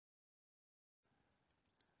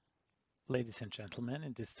Ladies and gentlemen,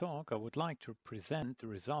 in this talk I would like to present the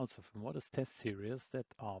results of a modest test series that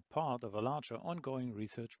are part of a larger ongoing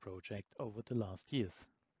research project over the last years.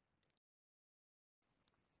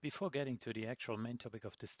 Before getting to the actual main topic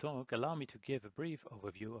of this talk, allow me to give a brief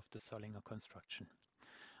overview of the Zollinger construction.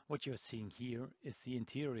 What you're seeing here is the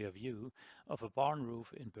interior view of a barn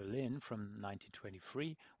roof in Berlin from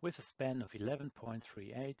 1923 with a span of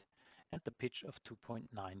 11.38 and the pitch of 2.9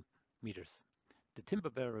 meters. The timber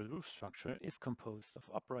barrel roof structure is composed of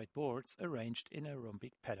upright boards arranged in a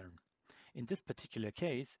rhombic pattern. In this particular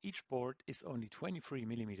case, each board is only 23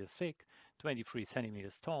 mm thick, 23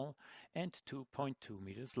 cm tall, and 2.2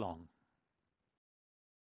 meters long.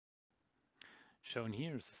 Shown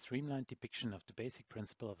here is a streamlined depiction of the basic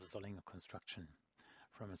principle of a Zollinger construction.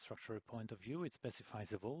 From a structural point of view, it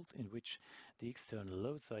specifies a vault in which the external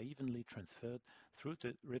loads are evenly transferred through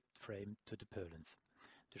the ribbed frame to the purlins.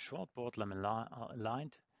 The short board lamellae are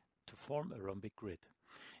aligned to form a rhombic grid.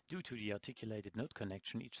 Due to the articulated node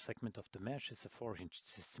connection, each segment of the mesh is a 4-hinge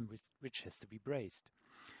system which has to be braced.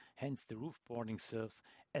 Hence, the roof boarding serves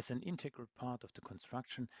as an integral part of the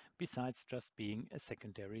construction, besides just being a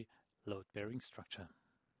secondary load-bearing structure.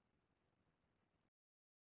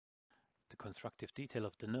 The constructive detail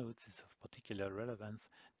of the nodes is of particular relevance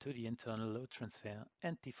to the internal load transfer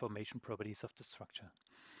and deformation properties of the structure.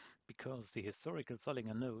 Because the historical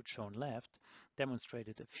Zollinger node shown left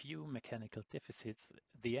demonstrated a few mechanical deficits,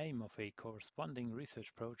 the aim of a corresponding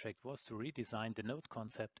research project was to redesign the node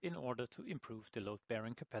concept in order to improve the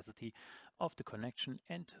load-bearing capacity of the connection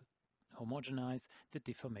and homogenize the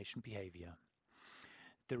deformation behavior.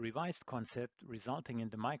 The revised concept, resulting in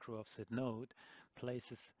the micro-offset node,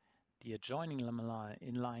 places the adjoining lamellae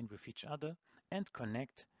in line with each other and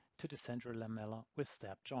connect to the central lamella with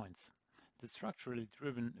stabbed joints. The structurally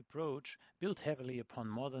driven approach built heavily upon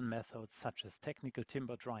modern methods such as technical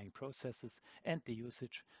timber drying processes and the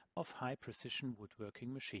usage of high-precision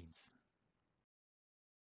woodworking machines.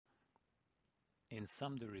 In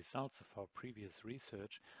sum, the results of our previous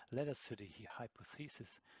research led us to the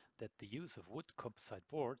hypothesis that the use of wood composite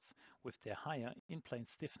boards with their higher in-plane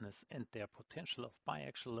stiffness and their potential of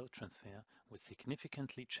biaxial load transfer would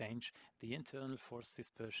significantly change the internal force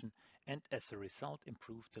dispersion and as a result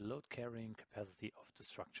improve the load carrying capacity of the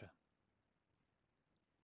structure.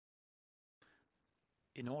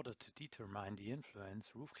 In order to determine the influence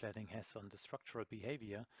roof cladding has on the structural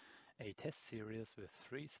behavior, a test series with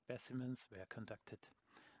 3 specimens were conducted.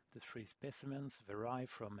 The 3 specimens vary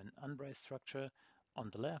from an unbraced structure on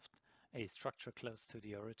the left, a structure close to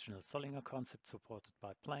the original Zollinger concept supported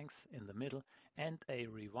by planks in the middle, and a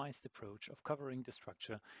revised approach of covering the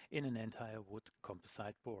structure in an entire wood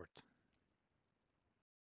composite board.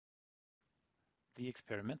 The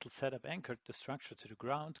experimental setup anchored the structure to the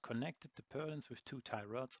ground, connected the purlins with 2 tie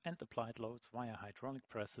rods, and applied loads via hydraulic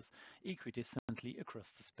presses equidistantly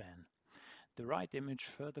across the span. The right image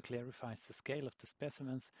further clarifies the scale of the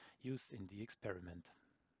specimens used in the experiment.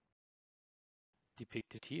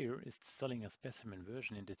 Depicted here is the Zollinger specimen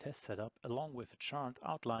version in the test setup, along with a chart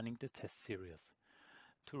outlining the test series.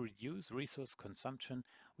 To reduce resource consumption,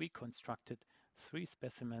 we constructed 3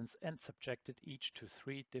 specimens and subjected each to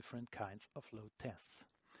 3 different kinds of load tests.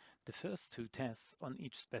 The first 2 tests on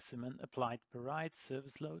each specimen applied varied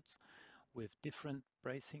service loads with different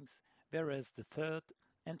bracings, whereas the third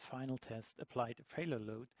and final test applied a failure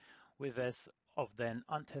load with as of then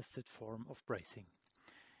untested form of bracing.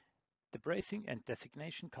 The bracing and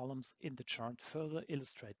designation columns in the chart further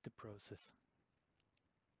illustrate the process.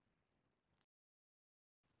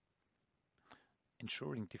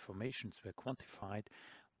 Ensuring deformations were quantified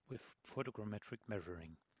with photogrammetric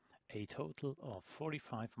measuring. A total of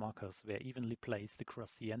 45 markers were evenly placed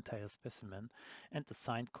across the entire specimen and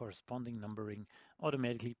assigned corresponding numbering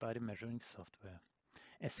automatically by the measuring software.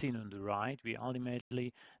 As seen on the right, we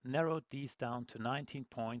ultimately narrowed these down to 19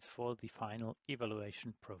 points for the final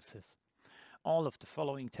evaluation process. All of the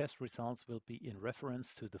following test results will be in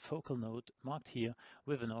reference to the focal node marked here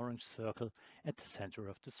with an orange circle at the center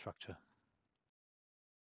of the structure.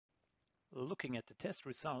 Looking at the test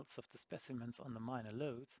results of the specimens on the minor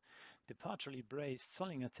loads, the partially braced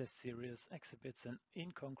Zollinger test series exhibits an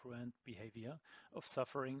incongruent behavior of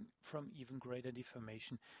suffering from even greater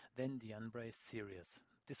deformation than the unbraced series.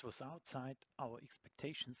 This was outside our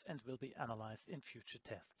expectations and will be analyzed in future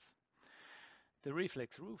tests. The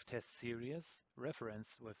reflex roof test series,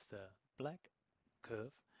 referenced with the black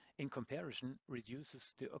curve, in comparison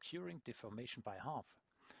reduces the occurring deformation by half.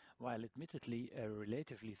 While admittedly a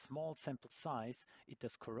relatively small sample size, it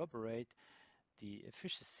does corroborate the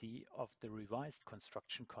efficacy of the revised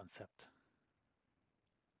construction concept.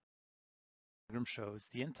 diagram shows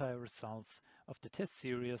the entire results of the test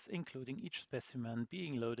series, including each specimen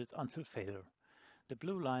being loaded until failure. The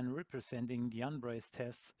blue line representing the unbraced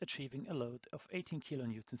tests achieving a load of 18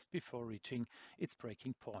 kilonewtons before reaching its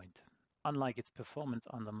breaking point. Unlike its performance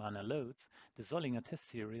under minor loads, the Zollinger test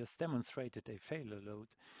series demonstrated a failure load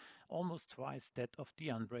almost twice that of the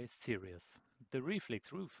unbraced series. The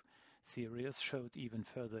reflex roof series showed even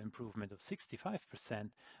further improvement of 65%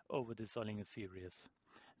 over the Zollinger series.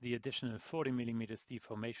 The additional 40 mm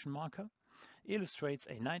deformation marker illustrates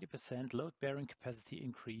a 90% load-bearing capacity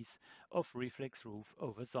increase of reflex roof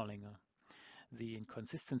over Zollinger. The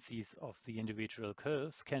inconsistencies of the individual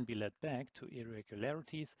curves can be led back to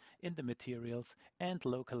irregularities in the materials and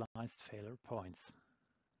localized failure points.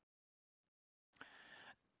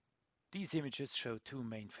 These images show two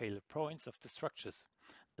main failure points of the structures.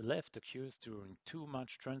 The left occurs during too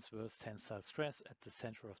much transverse tensile stress at the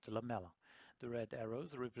center of the lamella. The red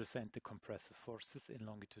arrows represent the compressive forces in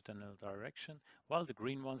longitudinal direction, while the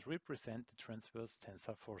green ones represent the transverse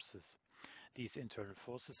tensile forces. These internal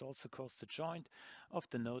forces also cause the joint of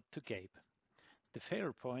the node to gape. The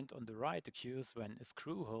failure point on the right occurs when a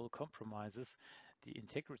screw hole compromises the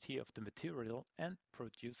integrity of the material and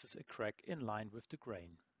produces a crack in line with the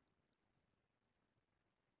grain.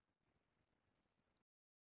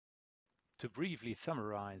 To briefly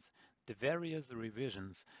summarize, the various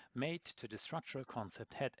revisions made to the structural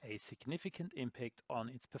concept had a significant impact on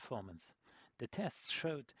its performance. The tests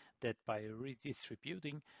showed that by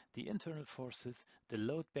redistributing the internal forces, the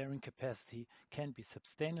load-bearing capacity can be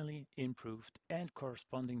substantially improved and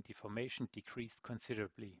corresponding deformation decreased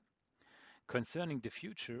considerably. Concerning the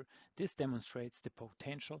future, this demonstrates the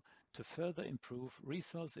potential to further improve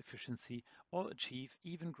resource efficiency or achieve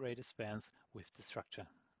even greater spans with the structure.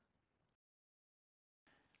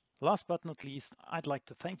 Last but not least, I'd like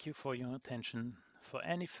to thank you for your attention. For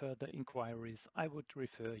any further inquiries, I would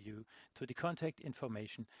refer you to the contact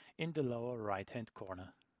information in the lower right-hand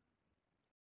corner.